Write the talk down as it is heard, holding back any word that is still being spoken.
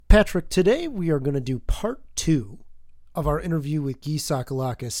Patrick, today we are going to do part 2 of our interview with Guy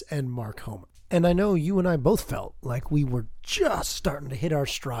Sakalakis and Mark Homer. And I know you and I both felt like we were just starting to hit our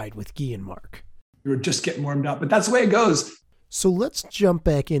stride with Guy and Mark. We were just getting warmed up, but that's the way it goes. So let's jump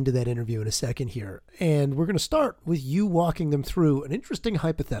back into that interview in a second here. And we're going to start with you walking them through an interesting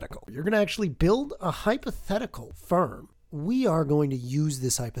hypothetical. You're going to actually build a hypothetical firm. We are going to use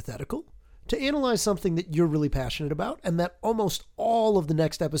this hypothetical to analyze something that you're really passionate about and that almost all of the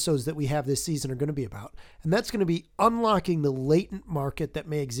next episodes that we have this season are going to be about. And that's going to be unlocking the latent market that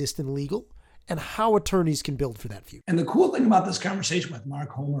may exist in legal and how attorneys can build for that future. And the cool thing about this conversation with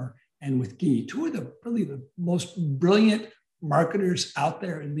Mark Homer and with Guy, two of the most brilliant marketers out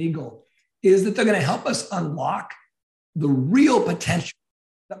there in legal, is that they're going to help us unlock the real potential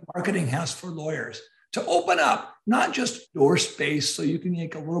that marketing has for lawyers to open up not just door space so you can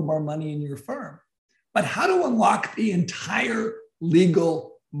make a little more money in your firm, but how to unlock the entire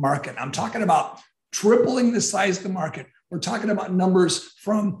legal market. I'm talking about tripling the size of the market. We're talking about numbers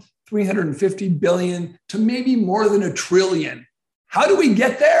from 350 billion to maybe more than $1 trillion. How do we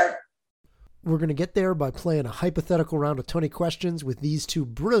get there? We're going to get there by playing a hypothetical round of 20 questions with these two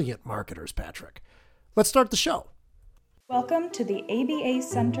brilliant marketers, Patrick. Let's start the show. Welcome to the ABA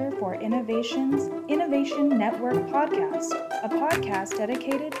Center for Innovation's Innovation Network podcast, a podcast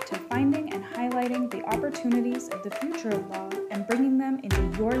dedicated to finding and highlighting the opportunities of the future of law and bringing them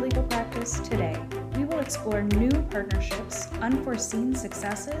into your legal practice today. We will explore new partnerships, unforeseen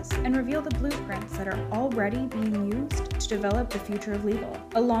successes, and reveal the blueprints that are already being used to develop the future of legal.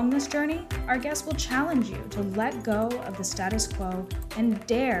 Along this journey, our guests will challenge you to let go of the status quo and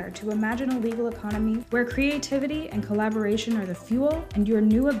dare to imagine a legal economy where creativity and collaboration are the fuel, and your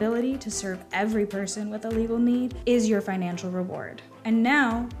new ability to serve every person with a legal need is your financial reward. And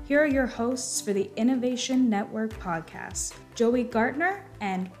now, here are your hosts for the Innovation Network podcast, Joey Gartner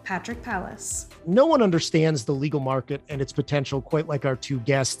and Patrick Palace. No one understands the legal market and its potential quite like our two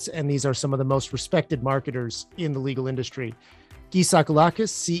guests, and these are some of the most respected marketers in the legal industry. Guy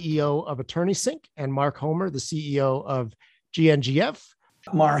Sakalakis, CEO of Attorney Sync, and Mark Homer, the CEO of GNGF.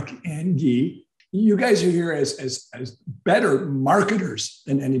 Mark and Guy, you guys are here as better marketers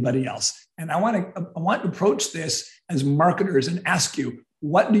than anybody else. And I want to approach this as marketers and ask you,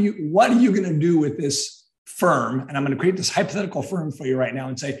 what are you going to do with this firm? And I'm going to create this hypothetical firm for you right now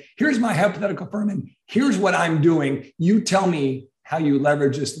and say, here's my hypothetical firm and here's what I'm doing. You tell me how you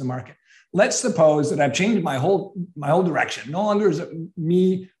leverage this in the market. Let's suppose that I've changed my whole direction. No longer is it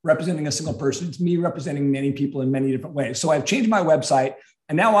me representing a single person. It's me representing many people in many different ways. So I've changed my website.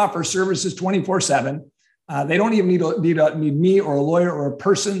 I now offer services 24/7. They don't even need me or a lawyer or a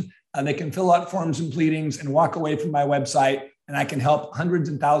person. They can fill out forms and pleadings and walk away from my website, and I can help hundreds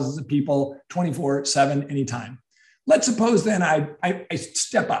and thousands of people 24/7 anytime. Let's suppose then I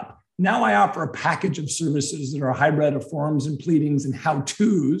step up. Now I offer a package of services that are a hybrid of forms and pleadings and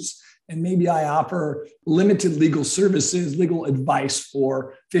how-tos, and maybe I offer limited legal services, legal advice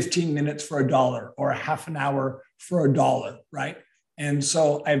for 15 minutes for $1 or a half an hour for $1, right? And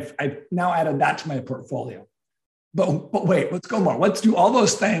so I've now added that to my portfolio. But wait, let's go more. Let's do all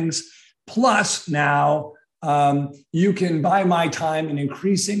those things. Plus now you can buy my time in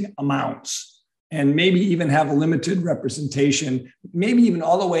increasing amounts and maybe even have a limited representation, maybe even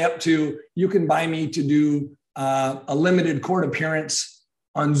all the way up to you can buy me to do a limited court appearance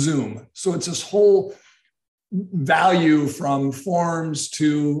on Zoom. So it's this whole value from forms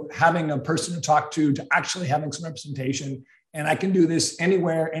to having a person to talk to actually having some representation. And I can do this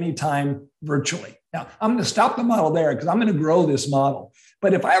anywhere, anytime, virtually. Now, I'm going to stop the model there because I'm going to grow this model.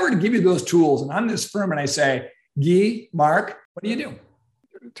 But if I were to give you those tools and I'm this firm and I say, Guy, Mark, what do you do?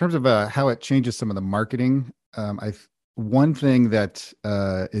 In terms of how it changes some of the marketing, one thing that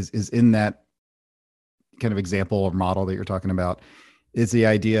is in that kind of example or model that you're talking about is the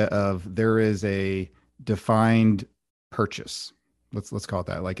idea of there is a defined purchase. Let's call it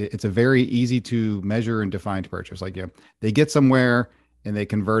that. Like it's a very easy to measure and defined purchase. Like they get somewhere and they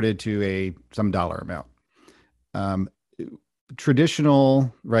convert it to some dollar amount.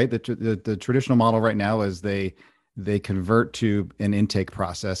 Traditional, right? The traditional model right now is they convert to an intake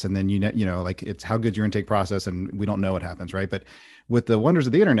process, and then like it's how good your intake process, and we don't know what happens, right? But with the wonders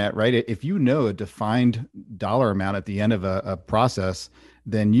of the internet, right? If you know a defined dollar amount at the end of a process,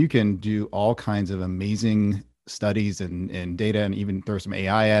 then you can do all kinds of amazing studies and data, and even throw some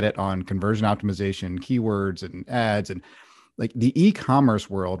AI at it on conversion optimization, keywords and ads. And like the e-commerce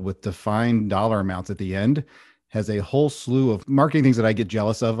world with defined dollar amounts at the end has a whole slew of marketing things that I get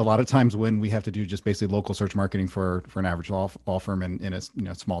jealous of a lot of times when we have to do just basically local search marketing for an average law firm in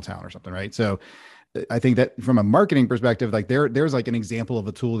a small town or something, right? So I think that from a marketing perspective, like there's like an example of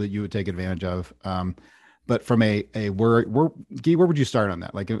a tool that you would take advantage of. But from a where would you start on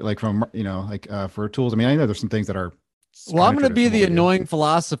that? Like from, for tools, I mean, I know there's some things that are. Well, I'm going to be the annoying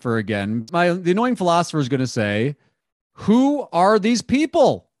philosopher again. The annoying philosopher is going to say, who are these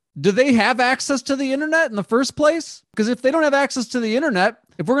people? Do they have access to the internet in the first place? Because if they don't have access to the internet,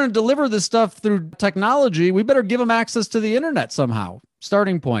 if we're going to deliver this stuff through technology, we better give them access to the internet somehow.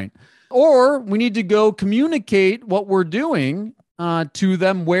 Starting point. Or we need to go communicate what we're doing to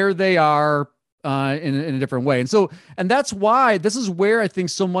them where they are in a different way. And that's why this is where I think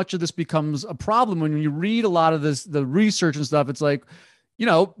so much of this becomes a problem. When you read a lot of the research and stuff, it's like,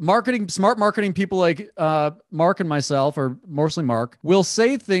 smart marketing people like Mark and myself, or mostly Mark, will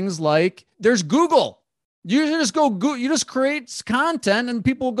say things like, there's Google. You just go Google, you just create content and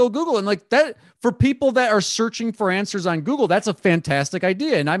people go Google. And like that, for people that are searching for answers on Google, that's a fantastic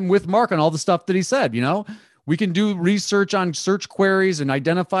idea. And I'm with Mark on all the stuff that he said. We can do research on search queries and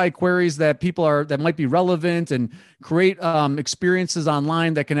identify queries that that might be relevant, and create experiences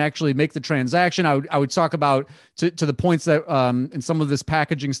online that can actually make the transaction. I would talk about to the points that in some of this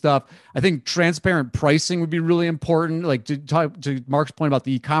packaging stuff, I think transparent pricing would be really important. Like to talk to Mark's point about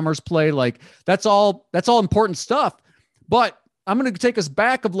the e-commerce play, like that's all important stuff. But I'm going to take us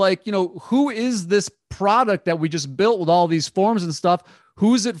back of like, who is this product that we just built with all these forms and stuff?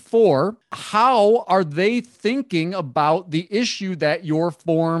 Who's it for? How are they thinking about the issue that your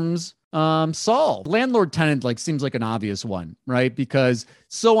forms solve? Landlord tenant seems like an obvious one, right? Because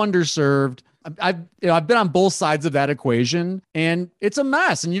so underserved. I've been on both sides of that equation, and it's a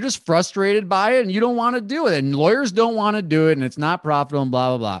mess, and you're just frustrated by it, and you don't want to do it, and lawyers don't want to do it, and it's not profitable, and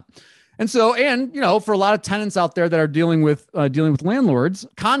blah blah blah. And so, for a lot of tenants out there that are dealing with landlords,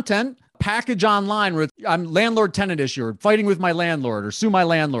 content. Package online with I'm landlord tenant issue, or fighting with my landlord, or sue my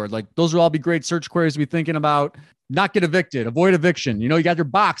landlord. Like those will all be great search queries to be thinking about. Not get evicted, avoid eviction. You got your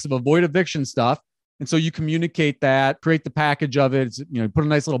box of avoid eviction stuff. And so you communicate that, create the package of it. Put a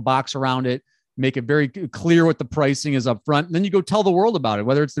nice little box around it, make it very clear what the pricing is up front. And then you go tell the world about it,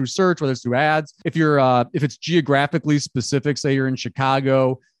 whether it's through search, whether it's through ads. If it's geographically specific, say you're in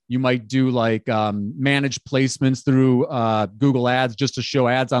Chicago, you might do managed placements through Google Ads, just to show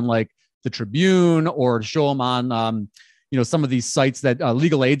ads on the Tribune, or to show them on, some of these sites that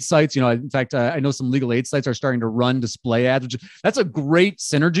legal aid sites, in fact, I know some legal aid sites are starting to run display ads, that's a great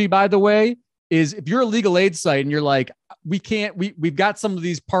synergy, by the way, is if you're a legal aid site and you're like, we've got some of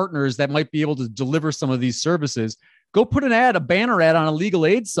these partners that might be able to deliver some of these services, go put a banner ad on a legal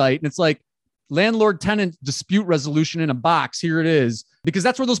aid site. And it's like landlord tenant dispute resolution in a box. Here it is, because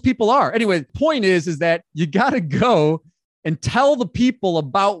that's where those people are. Anyway, the point is that you got to go and tell the people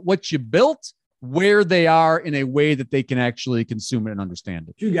about what you built, where they are, in a way that they can actually consume it and understand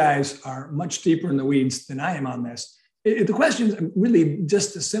it. You guys are much deeper in the weeds than I am on this. The question is really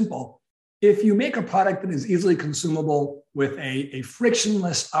just as simple. If you make a product that is easily consumable with a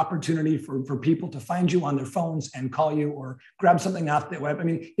frictionless opportunity for people to find you on their phones and call you or grab something off the web. I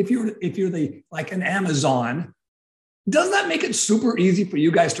mean, if you're like an Amazon, doesn't that make it super easy for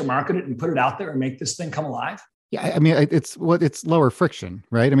you guys to market it and put it out there and make this thing come alive? Yeah, I mean, it's lower friction,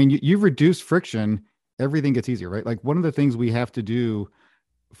 right? I mean, you reduce friction, everything gets easier, right? Like one of the things we have to do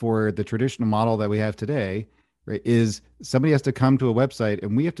for the traditional model that we have today, right, is somebody has to come to a website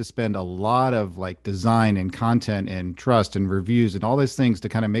and we have to spend a lot of design and content and trust and reviews and all these things to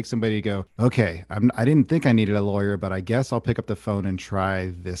kind of make somebody go, okay, I didn't think I needed a lawyer, but I guess I'll pick up the phone and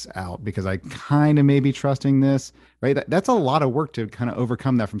try this out because I kind of may be trusting this, right? That's a lot of work to kind of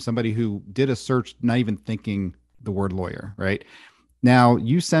overcome that from somebody who did a search, not even thinking the word lawyer, right? Now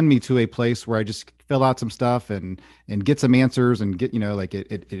you send me to a place where I just fill out some stuff and get some answers and get,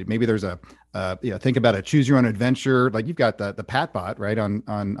 maybe there's think about a choose your own adventure. Like you've got the PatBot, right,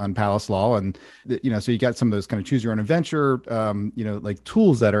 on Palace Law. And, so you got some of those kind of choose your own adventure,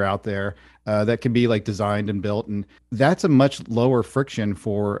 tools that are out there that can be designed and built. And that's a much lower friction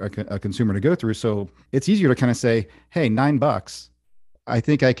for a consumer to go through. So it's easier to kind of say, hey, $9, I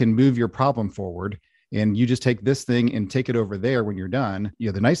think I can move your problem forward. And you just take this thing and take it over there when you're done.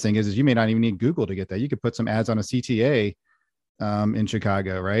 The nice thing is you may not even need Google to get that. You could put some ads on a CTA in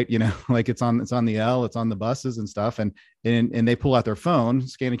Chicago, right? It's on the L, it's on the buses and stuff. And they pull out their phone,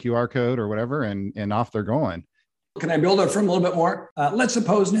 scan a QR code or whatever, and off they're going. Can I build our firm a little bit more? Let's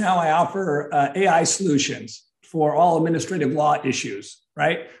suppose now I offer AI solutions for all administrative law issues,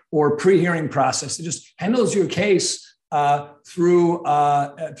 right? Or pre-hearing process. It just handles your case through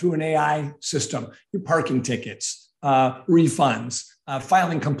an AI system, your parking tickets, refunds,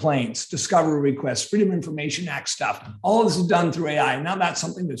 filing complaints, discovery requests, Freedom of Information Act stuff. All of this is done through AI. Now that's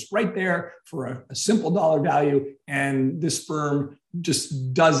something that's right there for a simple dollar value. And this firm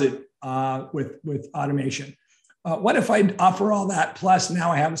just does it with automation. What if I offer all that, plus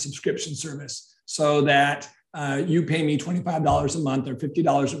now I have a subscription service so that you pay me $25 a month or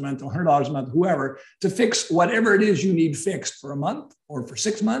 $50 a month or $100 a month, whoever, to fix whatever it is you need fixed for a month or for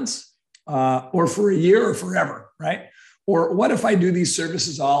 6 months or for a year or forever, right? Or what if I do these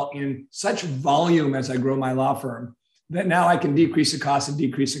services all in such volume as I grow my law firm that now I can decrease the cost and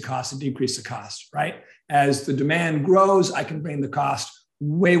decrease the cost and decrease the cost, right? As the demand grows, I can bring the cost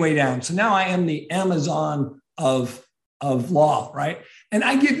way, way down. So now I am the Amazon of law, right? And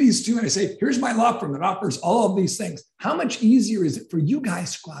I give these to, and I say, here's my law firm that offers all of these things. How much easier is it for you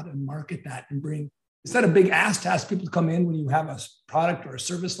guys to go out and market that and bring, is that a big ask to ask people to come in when you have a product or a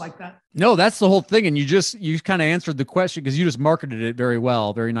service like that? No, that's the whole thing. And you kind of answered the question because you just marketed it very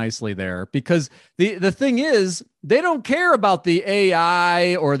well, very nicely there. Because the thing is, they don't care about the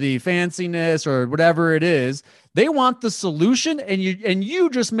AI or the fanciness or whatever it is. They want the solution, and you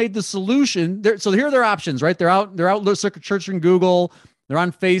just made the solution. So here are their options, right? They're out searching Google, they're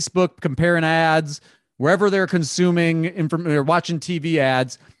on Facebook comparing ads, wherever they're consuming information, they're watching TV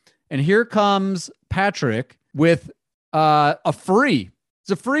ads. And here comes Patrick with a free.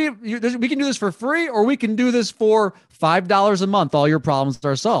 It's a free. We can do this for free, or we can do this for $5 a month. All your problems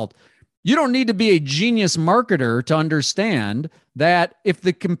are solved. You don't need to be a genius marketer to understand that if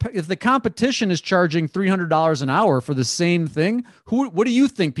the competition is charging $300 an hour for the same thing, what do you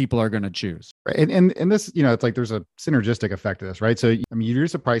think people are going to choose? Right. And this, it's like there's a synergistic effect to this, right? So I mean, you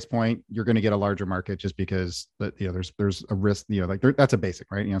reduce the price point, you're going to get a larger market just because there's a risk, that's a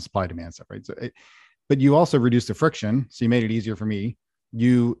basic, right? Supply demand stuff, right? So but you also reduce the friction, so you made it easier for me.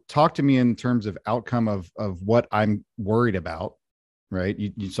 You talk to me in terms of outcome of what I'm worried about. Right.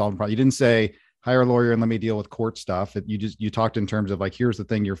 You solved the problem. You didn't say hire a lawyer and let me deal with court stuff. You talked in terms of like, here's the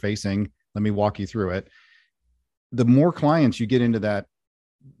thing you're facing. Let me walk you through it. The more clients you get into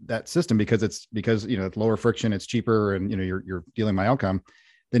that system, because it's lower friction, it's cheaper, and you're dealing my outcome.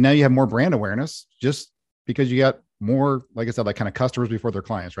 Then now you have more brand awareness just because you got more, like I said, like kind of customers before their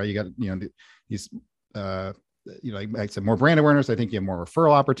clients, right? You got, these, like I said, more brand awareness. I think you have more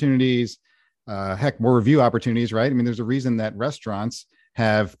referral opportunities. More review opportunities, right? I mean, there's a reason that restaurants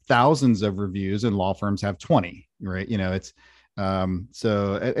have thousands of reviews and law firms have 20, right? It's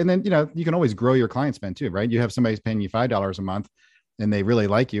so, and then, you can always grow your client spend too, right? You have somebody who's paying you $5 a month and they really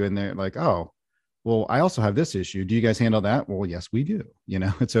like you and they're like, oh, well, I also have this issue. Do you guys handle that? Well, yes, we do.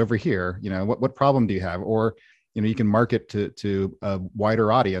 It's over here. What problem do you have? Or, you can market to a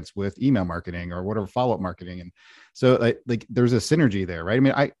wider audience with email marketing or whatever, follow-up marketing. And so like there's a synergy there, right? I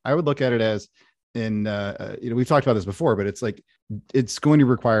mean, I would look at it as we've talked about this before, but it's like, it's going to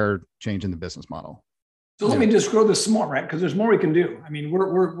require change in the business model. So let me just grow this some more, right? Because there's more we can do. I mean,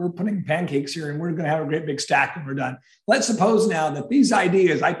 we're putting pancakes here and we're going to have a great big stack when we're done. Let's suppose now that these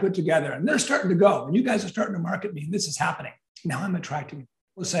ideas I put together and they're starting to go and you guys are starting to market me and this is happening. Now I'm attracting,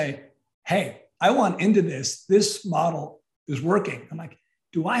 we'll say, hey, I want into this model is working. I'm like,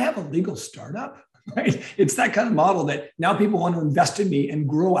 do I have a legal startup? Right? It's that kind of model that now people want to invest in me and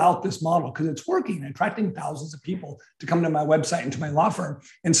grow out this model because it's working, attracting thousands of people to come to my website and to my law firm.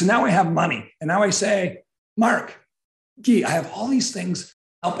 And so now I have money. And now I say, Mark, I have all these things,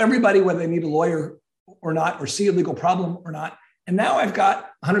 help everybody, whether they need a lawyer or not, or see a legal problem or not. And now I've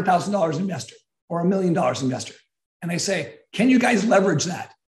got $100,000 investor or $1 million investor. And I say, can you guys leverage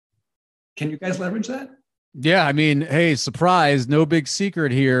that? Can you guys leverage that? Yeah. I mean, hey, surprise, no big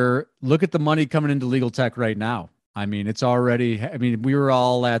secret here. Look at the money coming into legal tech right now. I mean, it's already, we were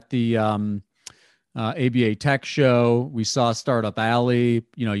all at the ABA Tech Show. We saw Startup Alley.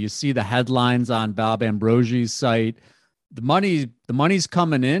 You see the headlines on Bob Ambrosi's site. The money's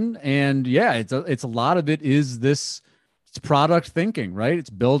coming in, and yeah, it's a lot of it is it's product thinking, right? It's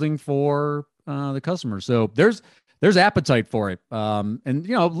building for the customer. So there's appetite for it. And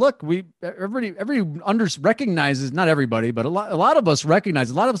look, everybody recognizes, not everybody, but a lot of us recognize,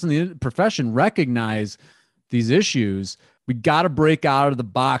 a lot of us in the profession recognize these issues. We got to break out of the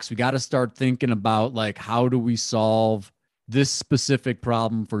box. We got to start thinking about like, how do we solve this specific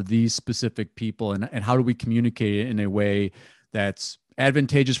problem for these specific people? And how do we communicate it in a way that's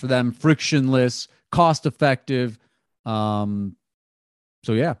advantageous for them, frictionless, cost effective? So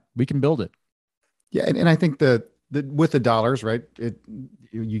yeah, we can build it. Yeah. And I think that with the dollars, right,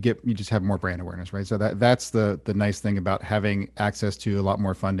 you just have more brand awareness, right? So that's the nice thing about having access to a lot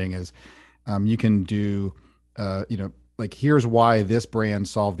more funding is you can do, like here's why this brand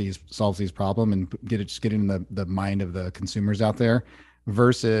solves these problems and get in the mind of the consumers out there,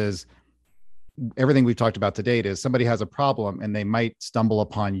 versus everything we've talked about to date is somebody has a problem and they might stumble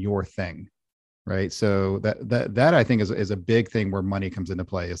upon your thing. Right. So that I think is a big thing where money comes into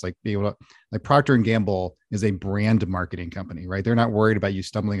play. It's like like Procter and Gamble is a brand marketing company, right? They're not worried about you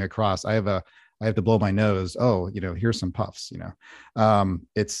stumbling across. I have to blow my nose. Oh, here's some puffs,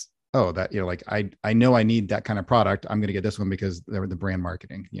 it's, oh, that, like, I know I need that kind of product. I'm going to get this one because they're the brand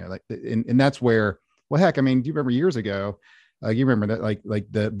marketing, like, and that's where, well, heck, I mean, do you remember years ago, you remember that like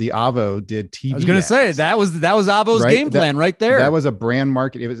the Avo did TV. I was going to say that was Avo's game plan right there. That was a brand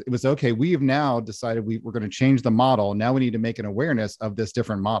market. It was okay. We have now decided we're going to change the model. Now we need to make an awareness of this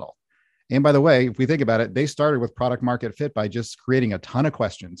different model. And by the way, if we think about it, they started with product market fit by just creating a ton of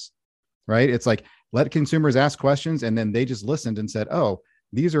questions, right? It's like, let consumers ask questions. And then they just listened and said, oh,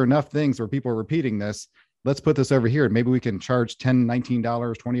 these are enough things where people are repeating this. Let's put this over here. Maybe we can charge $10, $19,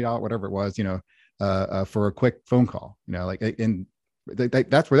 $20, whatever it was, for a quick phone call, and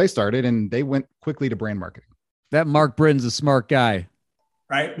that's where they started, and they went quickly to brand marketing. That Mark Britton's a smart guy.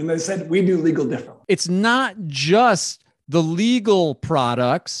 Right. And they said, we do legal differently. It's not just the legal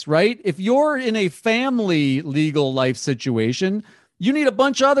products, right? If you're in a family legal life situation, you need a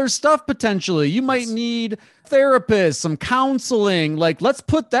bunch of other stuff potentially. You might need therapists, some counseling. Like, let's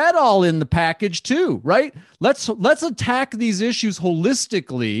put that all in the package too, right? Let's attack these issues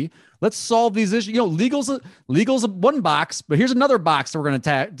holistically. Let's solve these issues. Legal's one box, but here's another box that we're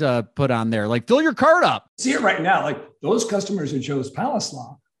going to put on there. Like, fill your cart up. See it right now. Like, those customers who chose Palace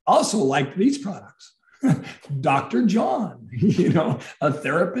Law also like these products. Dr. John, a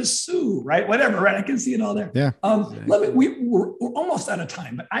therapist Sue, right? Whatever, right? I can see it all there. Yeah. We're almost out of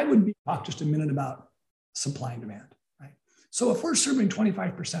time, but I would talk just a minute about supply and demand, right? So if we're serving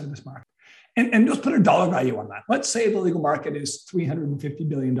 25% of this market, and just put a dollar value on that. Let's say the legal market is $350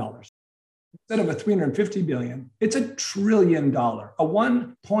 billion. Instead of a $350 billion, it's $1 trillion, a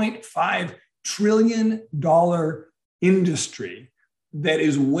 $1.5 trillion industry that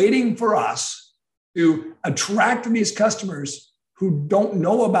is waiting for us to attract these customers who don't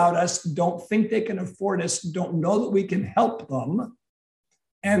know about us, don't think they can afford us, don't know that we can help them.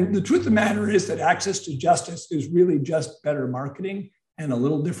 And the truth of the matter is that access to justice is really just better marketing and a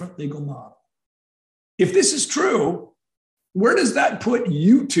little different legal model. If this is true, where does that put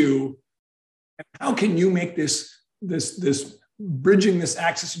you two? And how can you make this bridging this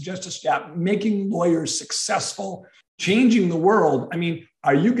access to justice gap, making lawyers successful, changing the world? I mean,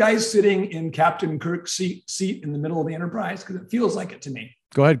 are you guys sitting in Captain Kirk's seat in the middle of the enterprise? Because it feels like it to me.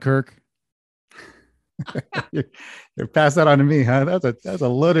 Go ahead, Kirk. You're pass that on to me, huh? That's a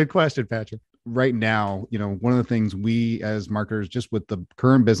loaded question, Patrick. Right now, one of the things we as marketers, just with the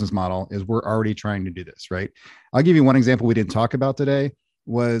current business model, is we're already trying to do this, right? I'll give you one example we didn't talk about today,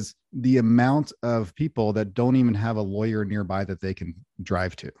 was the amount of people that don't even have a lawyer nearby that they can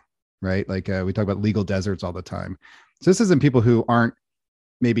drive to, right? Like we talk about legal deserts all the time. So this isn't people who aren't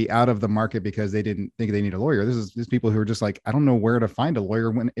maybe out of the market because they didn't think they need a lawyer. This is people who are just like, I don't know where to find a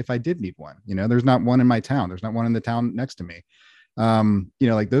lawyer if I did need one. There's not one in my town. There's not one in the town next to me.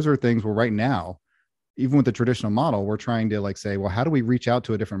 Like those are things where right now, even with the traditional model, we're trying to like say, well, how do we reach out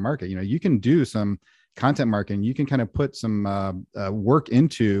to a different market? You can do some content marketing. You can kind of put some work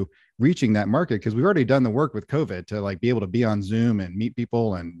into reaching that market, because we've already done the work with COVID to like be able to be on Zoom and meet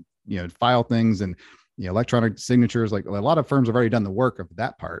people and, file things and, electronic signatures. Like a lot of firms have already done the work of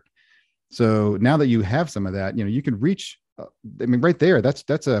that part. So now that you have some of that, you can reach, right there,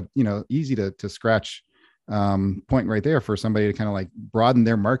 that's a, easy to scratch point right there for somebody to kind of like broaden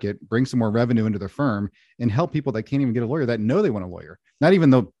their market, bring some more revenue into their firm, and help people that can't even get a lawyer, that know they want a lawyer. Not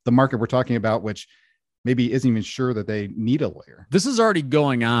even the market we're talking about, which maybe isn't even sure that they need a lawyer. This is already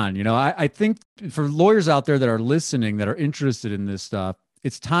going on. I think for lawyers out there that are listening, that are interested in this stuff,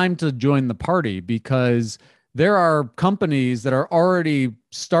 it's time to join the party, because there are companies that are already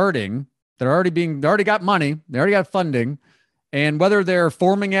starting, that are they already got money, they already got funding. And whether they're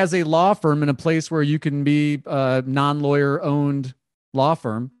forming as a law firm in a place where you can be a non-lawyer owned law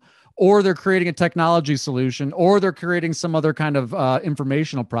firm, or they're creating a technology solution, or they're creating some other kind of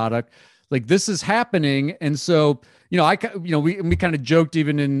informational product, like this is happening. And so, we kind of joked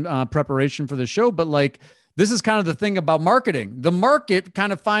even in preparation for the show, but like, this is kind of the thing about marketing. The market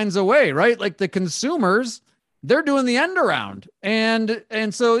kind of finds a way, right? Like the consumers, they're doing the end around. And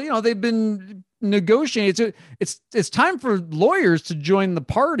so, they've been negotiating. It's time for lawyers to join the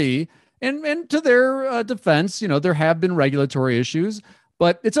party, and to their defense, there have been regulatory issues,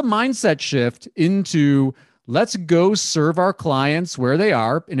 but it's a mindset shift into let's go serve our clients where they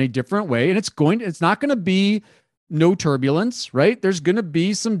are in a different way. And it's not going to be no turbulence, right? There's going to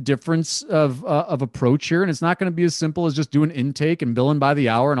be some difference of approach here, and it's not going to be as simple as just doing intake and billing by the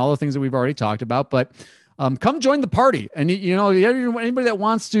hour and all the things that we've already talked about. But come join the party. And, anybody that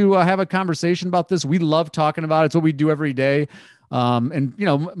wants to have a conversation about this, we love talking about it. It's what we do every day. And,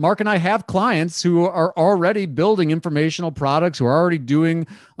 Mark and I have clients who are already building informational products, who are already doing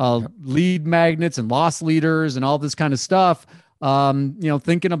lead magnets and loss leaders and all this kind of stuff.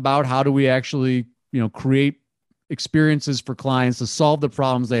 Thinking about how do we actually, create experiences for clients to solve the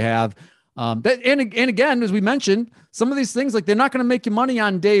problems they have. And again, as we mentioned, some of these things, like, they're not going to make you money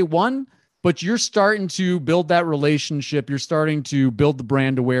on day one, but you're starting to build that relationship. You're starting to build the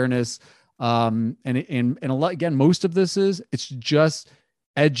brand awareness. And a lot, again, most of this it's just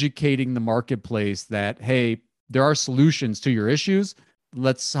educating the marketplace that, hey, there are solutions to your issues.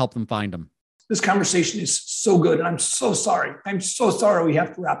 Let's help them find them. This conversation is so good. And I'm so sorry. We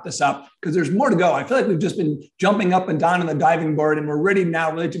have to wrap this up because there's more to go. I feel like we've just been jumping up and down on the diving board, and we're ready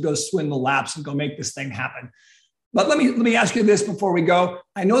to go swim the laps and go make this thing happen. But let me ask you this before we go.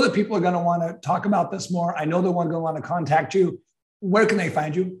 I know that people are going to want to talk about this more. I know they're going to want to contact you. Where can they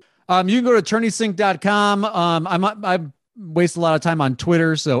find you? You can go to attorneysync.com. I waste a lot of time on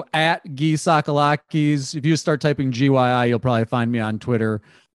Twitter. So at Guy Sakalakis, if you start typing GYI, you'll probably find me on Twitter.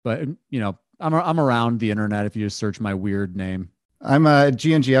 But, I'm around the internet if you just search my weird name. I'm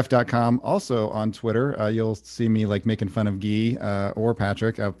gngf.com, also on Twitter. You'll see me making fun of Guy or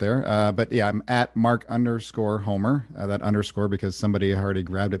Patrick out there. But yeah, I'm at Mark_Homer. That underscore because somebody already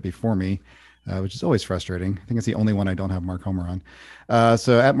grabbed it before me, which is always frustrating. I think it's the only one I don't have Mark Homer on.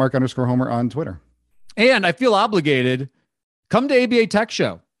 So at Mark_Homer on Twitter. And I feel obligated. Come to ABA Tech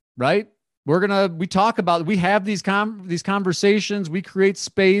Show, right? We talk about, we have these conversations. We create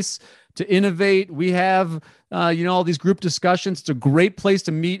space to innovate. We have, all these group discussions. It's a great place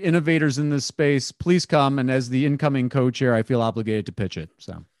to meet innovators in this space. Please come. And as the incoming co-chair, I feel obligated to pitch it.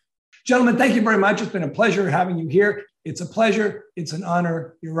 So, gentlemen, thank you very much. It's been a pleasure having you here. It's a pleasure. It's an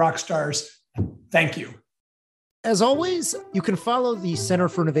honor. You're rock stars. Thank you. As always, you can follow the Center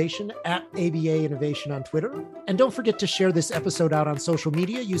for Innovation at ABA Innovation on Twitter. And don't forget to share this episode out on social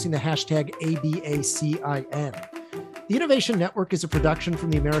media using the hashtag ABACIN. The Innovation Network is a production from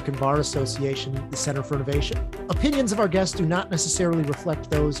the American Bar Association, the Center for Innovation. Opinions of our guests do not necessarily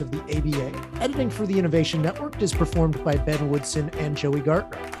reflect those of the ABA. Editing for the Innovation Network is performed by Ben Woodson and Joey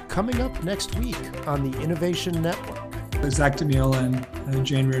Gartner. Coming up next week on the Innovation Network. Zach DeMiola and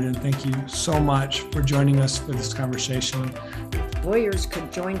Jane Reardon, thank you so much for joining us for this conversation. Lawyers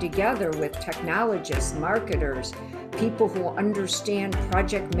could join together with technologists, marketers, people who understand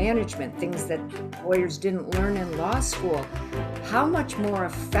project management, things that lawyers didn't learn in law school, how much more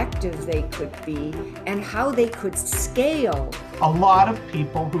effective they could be and how they could scale. A lot of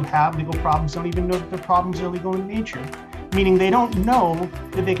people who have legal problems don't even know that their problems are legal in nature, meaning they don't know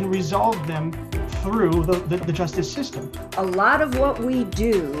that they can resolve them through the justice system. A lot of what we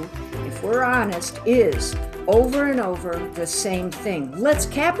do, if we're honest, is over and over the same thing. Let's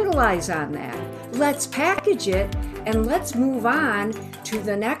capitalize on that. Let's package it and let's move on to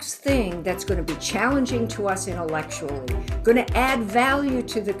the next thing that's going to be challenging to us intellectually, going to add value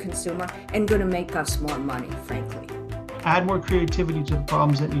to the consumer, and going to make us more money, frankly. Add more creativity to the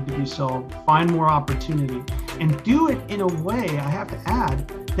problems that need to be solved, find more opportunity, and do it in a way, I have to add,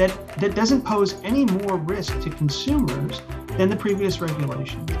 that doesn't pose any more risk to consumers than the previous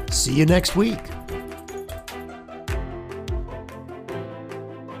regulation. See you next week.